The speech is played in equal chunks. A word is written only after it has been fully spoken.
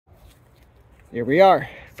Here we are,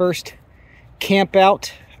 first camp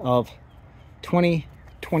out of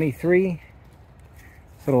 2023.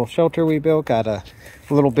 Little shelter we built, got a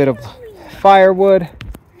little bit of firewood.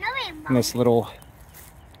 And this little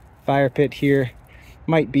fire pit here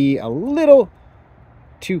might be a little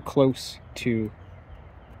too close to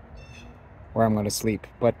where I'm going to sleep,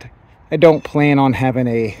 but I don't plan on having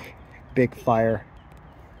a big fire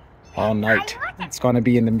all night. It's going to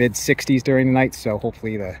be in the mid 60s during the night, so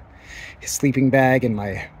hopefully the sleeping bag and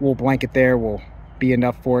my wool blanket there will be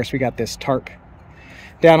enough for us. We got this tarp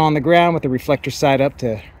down on the ground with the reflector side up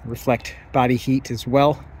to reflect body heat as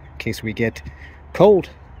well in case we get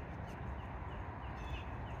cold.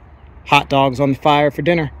 Hot dogs on the fire for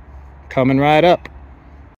dinner coming right up.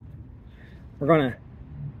 We're gonna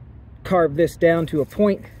carve this down to a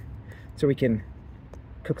point so we can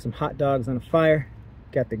cook some hot dogs on a fire.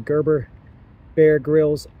 Got the Gerber Bear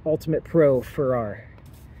Grylls Ultimate Pro for our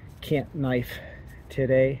camp knife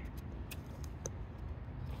today.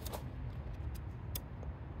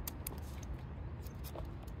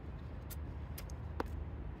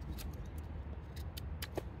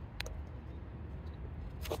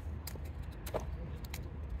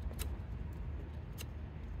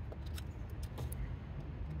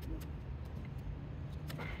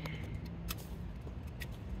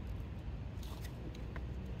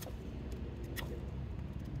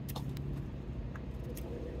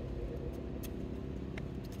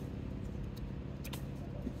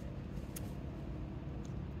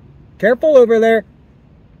 Careful over there.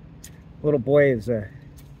 Little boy is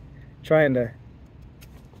trying to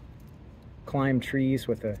climb trees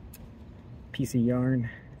with a piece of yarn.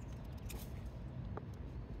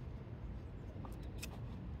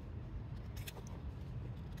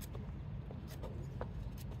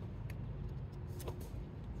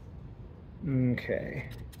 Okay.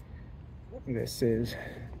 This is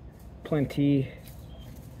plenty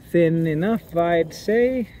thin enough, I'd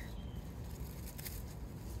say.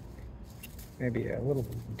 Maybe a little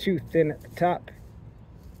too thin at the top.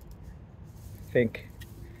 I think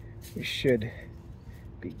we should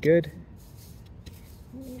be good.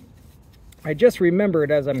 I just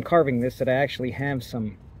remembered as I'm carving this that I actually have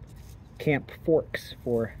some camp forks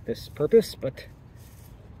for this purpose, but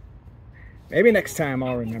maybe next time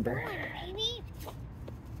I'll remember.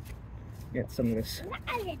 Get some of this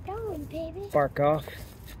bark off.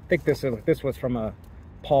 I think this was from a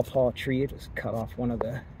pawpaw tree. I just cut off one of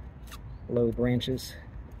the low branches.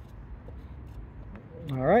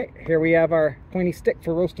 All right, here we have our pointy stick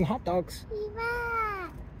for roasting hot dogs.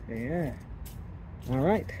 Yeah. All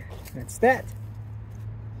right, that's that.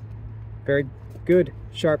 Very good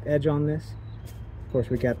sharp edge on this. Of course,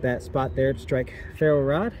 we got that spot there to strike ferro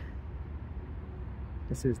rod.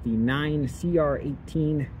 This is the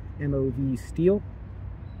 9CR18 MOV steel,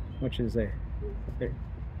 which is a very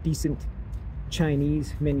decent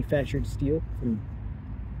Chinese manufactured steel from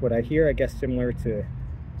what I hear, I guess similar to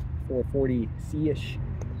 440C-ish.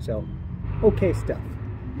 So, okay stuff.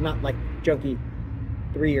 Not like junky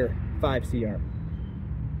 3 or 5 CR.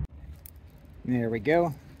 There we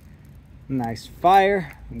go. Nice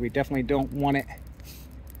fire. We definitely don't want it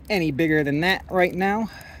any bigger than that right now.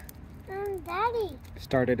 Daddy.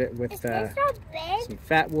 Started it with some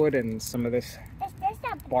fat wood and some of this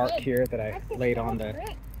bark here that I laid on the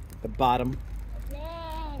bottom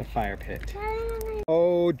of the fire pit.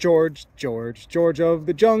 Oh, George of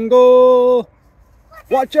the jungle,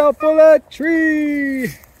 watch out for that tree.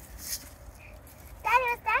 Daddy,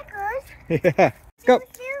 was that good? Yeah, let's go.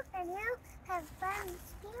 And you have fun.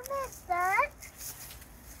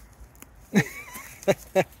 Hey,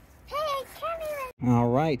 come here. All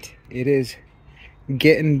right, it is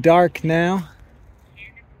getting dark now.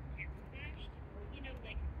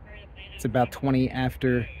 It's about 20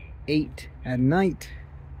 after 8 at night.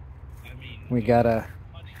 We got a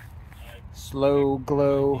slow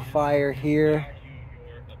glow fire here.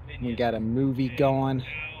 We got a movie going.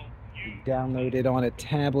 We downloaded on a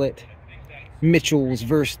tablet Mitchell's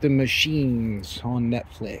vs. the Machines on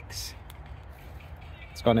Netflix.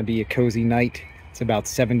 It's gonna be a cozy night. It's about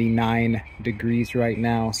 79 degrees right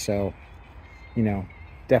now, so you know,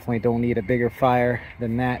 definitely don't need a bigger fire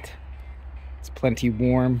than that. It's plenty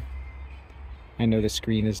warm. I know the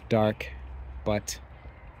screen is dark, but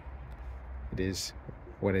it is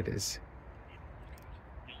what it is.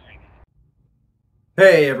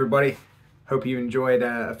 Hey everybody, hope you enjoyed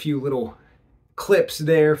a few little clips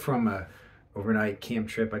there from a overnight camp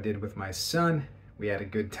trip I did with my son. We had a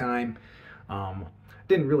good time.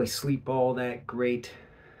 Didn't really sleep all that great.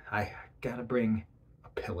 I gotta bring a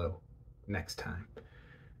pillow next time.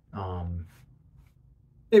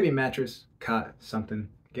 Maybe a mattress, cot, something,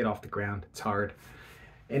 get off the ground. It's hard.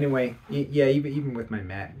 Anyway, yeah, even with my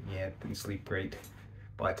mat, yeah, didn't sleep great.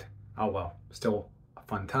 But, oh well, still a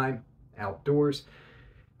fun time outdoors.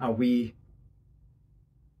 We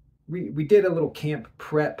did a little camp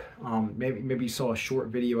prep. Maybe you saw a short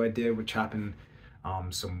video I did with chopping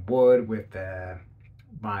some wood with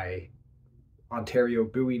my Ontario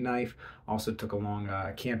Bowie knife. Also took along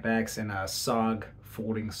a camp axe and a SOG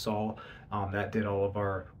folding saw. That did all of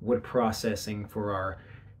our wood processing for our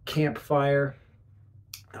campfire.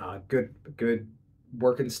 Good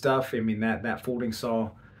working stuff. I mean, that folding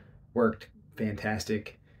saw worked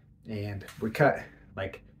fantastic. And we cut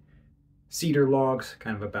like cedar logs,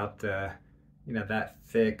 kind of about that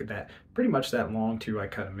thick, that pretty much that long too. I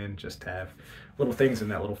cut them in just to have little things in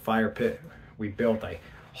that little fire pit we built. I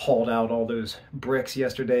hauled out all those bricks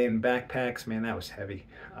yesterday in backpacks. Man, that was heavy.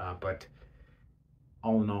 But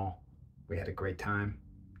all in all, we had a great time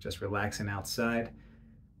just relaxing outside,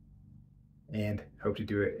 and hope to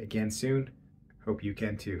do it again soon. Hope you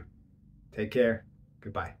can too. Take care.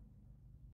 Goodbye.